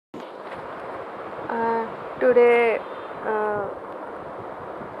Today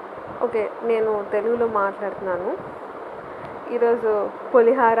okay, నేను తెలుగులో మాట్లాడుతున్నాను. ఈరోజు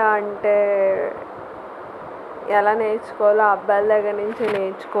పులిహార అంటే ఎలా నేర్చుకోవాలో అబ్బాయిల దగ్గర నుంచి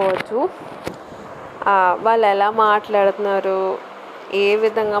నేర్చుకోవచ్చు. వాళ్ళు ఎలా మాట్లాడుతున్నారు, ఏ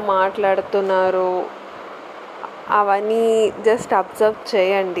విధంగా మాట్లాడుతున్నారు, అవన్నీ జస్ట్ అబ్జర్వ్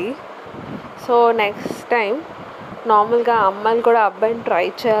చేయండి. సో నెక్స్ట్ టైం నార్మల్గా అమ్మాయిలు కూడా అబ్బాయిని ట్రై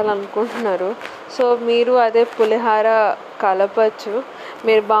చేయాలనుకుంటున్నారు. సో మీరు అదే పులిహార కలపచ్చు.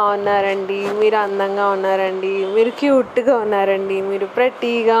 మీరు బాగున్నారండి, మీరు అందంగా ఉన్నారండి, మీరు క్యూట్గా ఉన్నారండి, మీరు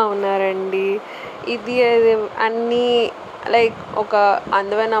ప్రెట్టీగా ఉన్నారండి, ఇది అన్నీ లైక్ ఒక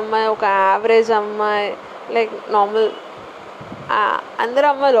అందమైన అమ్మాయి, ఒక యావరేజ్ అమ్మాయి, లైక్ నార్మల్ అందరు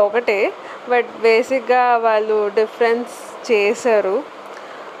అమ్మాయిలు ఒకటే, బట్ బేసిక్గా వాళ్ళు డిఫరెన్స్ చేశారు.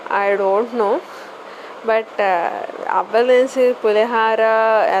 ఐ డోంట్ నో, బట్ అబ్బాయిలు తెలిసి పులిహార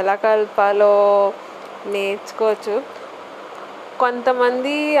ఎలా కలపాలో నేర్చుకోవచ్చు.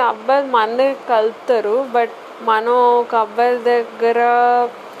 కొంతమంది అబ్బాయిలు మన దగ్గర కలుపుతారు, బట్ మనం ఒక అబ్బాయిల దగ్గర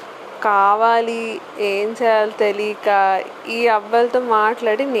కావాలి, ఏం చేయాలో తెలియక ఈ అబ్బాయిలతో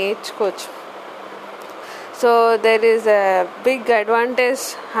మాట్లాడి నేర్చుకోవచ్చు. So there is a big advantage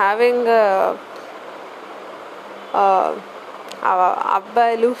having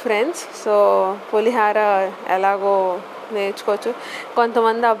అబ్బాయిలు ఫ్రెండ్స్. సో పులిహార ఎలాగో నేర్చుకోవచ్చు.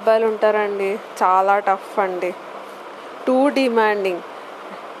 కొంతమంది అబ్బాయిలు ఉంటారండి, చాలా టఫ్ అండి, టూ డిమాండింగ్.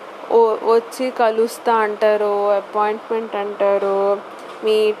 వచ్చి కలుస్తా అంటారు, అపాయింట్మెంట్ అంటారు,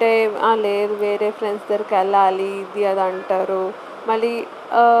 మీటే లేదు వేరే ఫ్రెండ్స్ దగ్గరికి వెళ్ళాలి, ఇది అది అంటారు. మళ్ళీ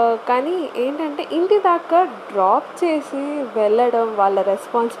కానీ ఏంటంటే ఇంటి దాకా డ్రాప్ చేసి వెళ్ళడం వాళ్ళ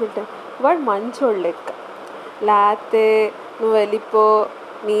రెస్పాన్సిబిలిటీ. వాడు మంచోడు లెక్క, లేకపోతే నువ్వు వెళ్ళిపో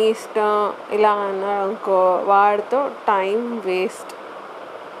నీ ఇష్టం ఇలా అన్నాడు అనుకో, వాడితో టైం వేస్ట్.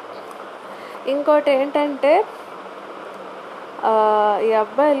 ఇంకోటి ఏంటంటే ఈ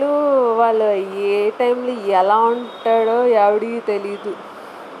అబ్బాయిలు వాళ్ళు ఏ టైంలో ఎలా ఉంటాడో ఎవడికి తెలీదు,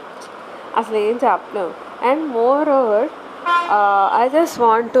 అసలు ఏం చెప్పలేము. And moreover I just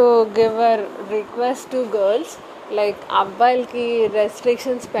want to give a request to girls, like అబ్బాయిలకి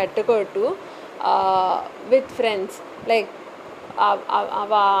రెస్ట్రిక్షన్స్ పెట్టకూడదు విత్ ఫ్రెండ్స్. లైక్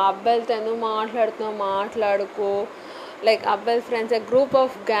అబ్బాయిలతో మాట్లాడుకో, లైక్ అబ్బాయిల friends, a group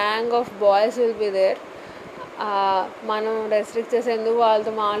of gang of boys will be there. మనం రెస్ట్రిక్ట్ చేసి ఎందుకు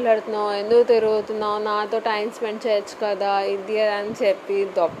వాళ్ళతో మాట్లాడుతున్నావు, ఎందుకు తిరుగుతున్నావు, నాతో టైం స్పెండ్ చేయొచ్చు కదా, ఇది అని చెప్పి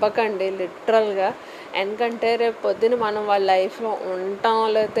దొబ్బకండి లిటరల్గా. ఎందుకంటే రేపు పొద్దున మనం వాళ్ళ లైఫ్లో ఉంటామో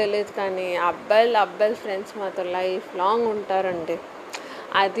లేదో తెలియదు, కానీ అబ్బాయిల ఫ్రెండ్స్ మాత్రం లైఫ్ లాంగ్ ఉంటారండి,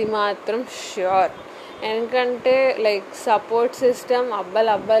 అది మాత్రం ష్యూర్. ఎందుకంటే లైక్ సపోర్ట్ సిస్టమ్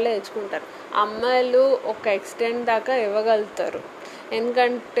అబ్బాయిలే ఇచ్చుకుంటారు, అమ్మాయిలు ఒక ఎక్స్టెంట్ దాకా ఇవ్వగలుగుతారు.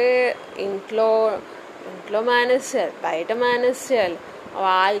 ఎందుకంటే ఇంట్లో మేనేజ్ చేయాలి, బయట మేనేజ్ చేయాలి,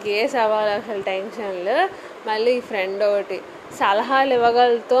 వాళ్ళకి ఏ సవాలు అసలు టెన్షన్లు. మళ్ళీ ఫ్రెండ్ ఒకటి సలహాలు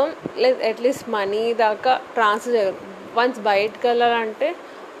ఇవ్వగలుగుతాం, లేదు అట్లీస్ట్ మనీ దాకా ట్రాన్స్ఫర్ చేయగలుగుతాం. వన్స్ బయటకు వెళ్ళాలంటే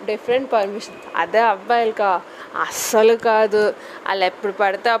డిఫరెంట్ పర్మిషన్. అదే అబ్బాయిలకా అస్సలు కాదు, వాళ్ళు ఎప్పుడు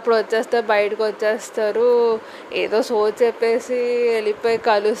పడితే అప్పుడు బయటకు వచ్చేస్తారు, ఏదో చెప్పేసి వెళ్ళిపోయి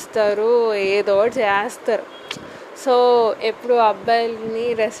కలుస్తారు, ఏదో చేస్తారు. సో ఎప్పుడు అబ్బాయిలని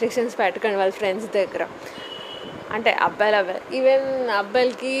రెస్ట్రిక్షన్స్ పెట్టకండి వాళ్ళ ఫ్రెండ్స్ దగ్గర. అంటే అబ్బాయిలు ఈవెన్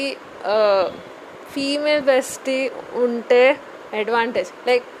అబ్బాయిలకి ఫీమేల్ బెస్టీ ఉంటే అడ్వాంటేజ్.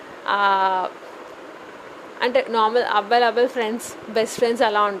 లైక్ అంటే నార్మల్ అబ్బాయిల ఫ్రెండ్స్, బెస్ట్ ఫ్రెండ్స్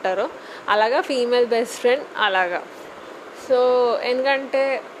అలా ఉంటారు, అలాగా ఫీమేల్ బెస్ట్ ఫ్రెండ్ అలాగా. సో ఎందుకంటే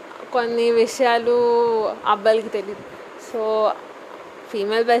కొన్ని విషయాలు అబ్బాయిలకి తెలియదు, సో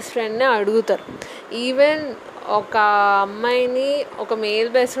ఫీమేల్ బెస్ట్ ఫ్రెండ్నే అడుగుతారు. ఈవెన్ ఒక అమ్మాయిని ఒక మేల్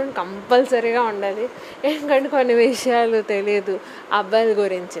బెస్ట్ ఫ్రెండ్ కంపల్సరీగా ఉండాలి, ఎందుకంటే కొన్ని విషయాలు తెలియదు అబ్బాయిల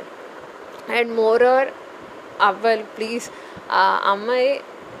గురించి. అండ్ మోర్ ఓవర్ అబ్బాయిలు ప్లీజ్, ఆ అమ్మాయి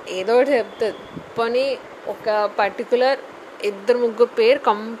ఏదో ఒకటి చెప్తుంది, పోనీ ఒక పర్టికులర్ 2-3 పేరు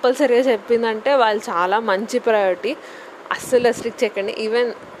కంపల్సరీగా చెప్పిందంటే వాళ్ళు చాలా మంచి ప్రయారిటీ, అస్సలు రెస్ట్రిక్ట్ చేయకండి.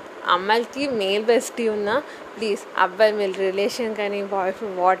 ఈవెన్ అమ్మాయిలకి మేల్ బెస్టీ ఉన్నా ప్లీజ్, అబ్బాయి మీరు రిలేషన్ కానీ boy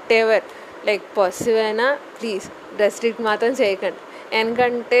friend whatever like positive అయినా ప్లీజ్ రెస్ట్రిక్ట్ మాత్రం చేయకండి.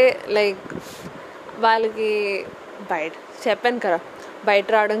 ఎందుకంటే లైక్ వాళ్ళకి బయట చెప్పాను కదా, బయట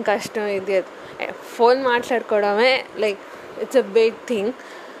రావడం కష్టం, ఇది ఫోన్ మాట్లాడుకోవడమే like it's a big thing.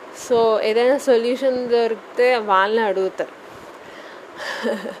 So ఏదైనా సొల్యూషన్ దొరికితే వాళ్ళని అడుగుతారు.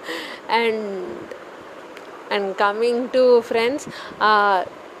 అండ్ కమింగ్ టు ఫ్రెండ్స్,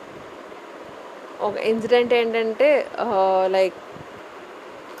 ఒక ఇన్సిడెంట్ ఏంటంటే లైక్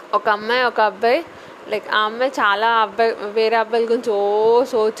ఒక అమ్మాయి ఒక అబ్బాయి లైక్ ఆ అమ్మాయి చాలా వేరే అబ్బాయిల గురించి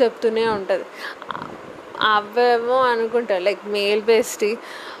సో చెప్తూనే ఉంటుంది. ఆ అబ్బాయి ఏమో అనుకుంటాడు లైక్ మేల్ బేస్డ్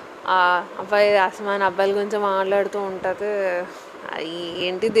అబ్బాయి అసమాన అబ్బాయిల గురించి మాట్లాడుతూ ఉంటుంది.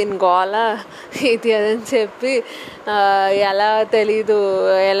 ఏంటి దీని గోల ఇది అదని చెప్పి ఎలా తెలీదు,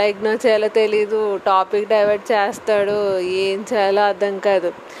 ఎలా ఇగ్నోర్ చేయాలో తెలీదు, టాపిక్ డైవర్ట్ చేస్తాడు, ఏం చేయాలో అర్థం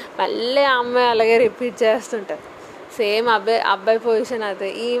కాదు. మళ్ళీ ఆ అమ్మాయి అలాగే రిపీట్ చేస్తుంటారు. సేమ్ అబ్బాయి పొజిషన్ అదే.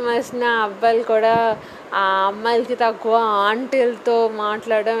 ఈ మధ్యన అబ్బాయిలు కూడా ఆ అమ్మాయిలకి తక్కువ ఆంటీలతో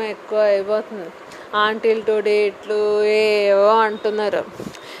మాట్లాడడం ఎక్కువ అయిపోతుంది. ఆంటీలతో డేట్లు ఏవో అంటున్నారు.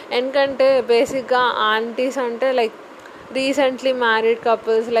 ఎందుకంటే బేసిక్గా ఆంటీస్ అంటే like recently married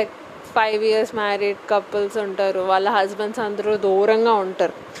couples, like 5 years married couples ఉంటారు. వాళ్ళ హస్బెండ్స్ అందరూ దూరంగా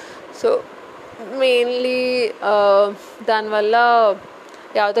ఉంటారు. సో మెయిన్లీ దానివల్ల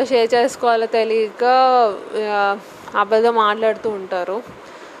ఎవరితో షేర్ చేసుకోవాలో తెలియక అబ్బాయితో మాట్లాడుతూ ఉంటారు.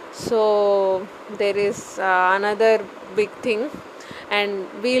 So there is another big thing. And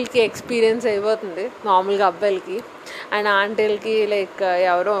వీళ్ళకి ఎక్స్పీరియన్స్ అయిపోతుంది మామూలుగా అబ్బాయిలకి. అండ్ ఆంటీలకి లైక్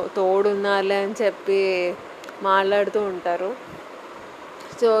ఎవరో తోడున్నారులే అని చెప్పి మాట్లాడుతూ ఉంటారు.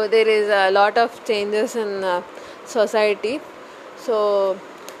 So there is a lot of changes in society. So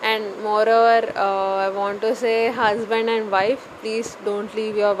and moreover I want to say, husband and wife, please don't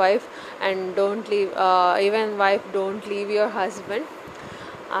leave your wife, and don't leave even wife, don't leave your husband.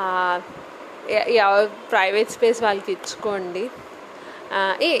 Private space వాళ్ళకి ఇచ్చుకోండి.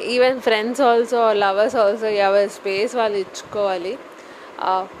 Even friends also, lovers also, ఎవరి space వాళ్ళు ఇచ్చుకోవాలి.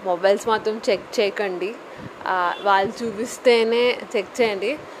 Mobiles మాత్రం check చేయకండి. వాళ్ళు చూపిస్తేనే check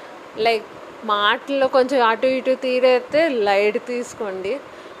చేయండి. Like మాటల్లో కొంచెం అటు ఇటు తీరైతే లైట్ తీసుకోండి.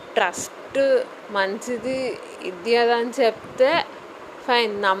 ట్రస్ట్ మంచిది ఇది అని చెప్తే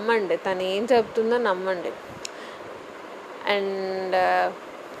ఫైన్, నమ్మండి. తను ఏం చెప్తుందో నమ్మండి. అండ్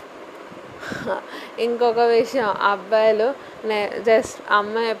ఇంకొక విషయం, అబ్బాయిలు జస్ట్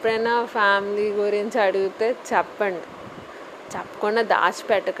అమ్మాయి ఎప్పుడైనా ఫ్యామిలీ గురించి అడిగితే చెప్పండి, చెప్పకుండా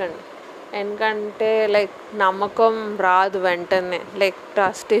దాచిపెట్టకండి. ఎందుకంటే లైక్ నమ్మకం రాదు వెంటనే, లైక్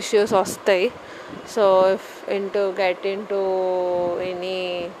ట్రస్ట్ ఇష్యూస్ వస్తాయి. So if get into any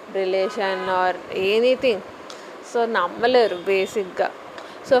relation or anything, so నమ్మలేరు బేసిక్గా.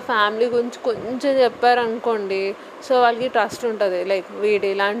 సో ఫ్యామిలీ గురించి కొంచెం చెప్పారనుకోండి, సో వాళ్ళకి ట్రస్ట్ ఉంటుంది. లైక్ వీడు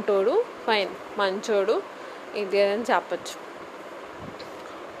ఇలాంటోడు, ఫైన్, మంచోడు, ఇది అని చెప్పచ్చు.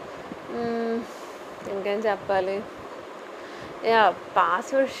 ఇంకేం చెప్పాలి?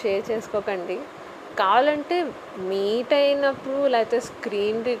 పాస్వర్డ్ షేర్ చేసుకోకండి. కావాలంటే మీట్ అయినప్పుడు లేకపోతే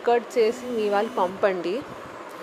స్క్రీన్ రికార్డ్ చేసి మీ వాళ్ళు పంపండి.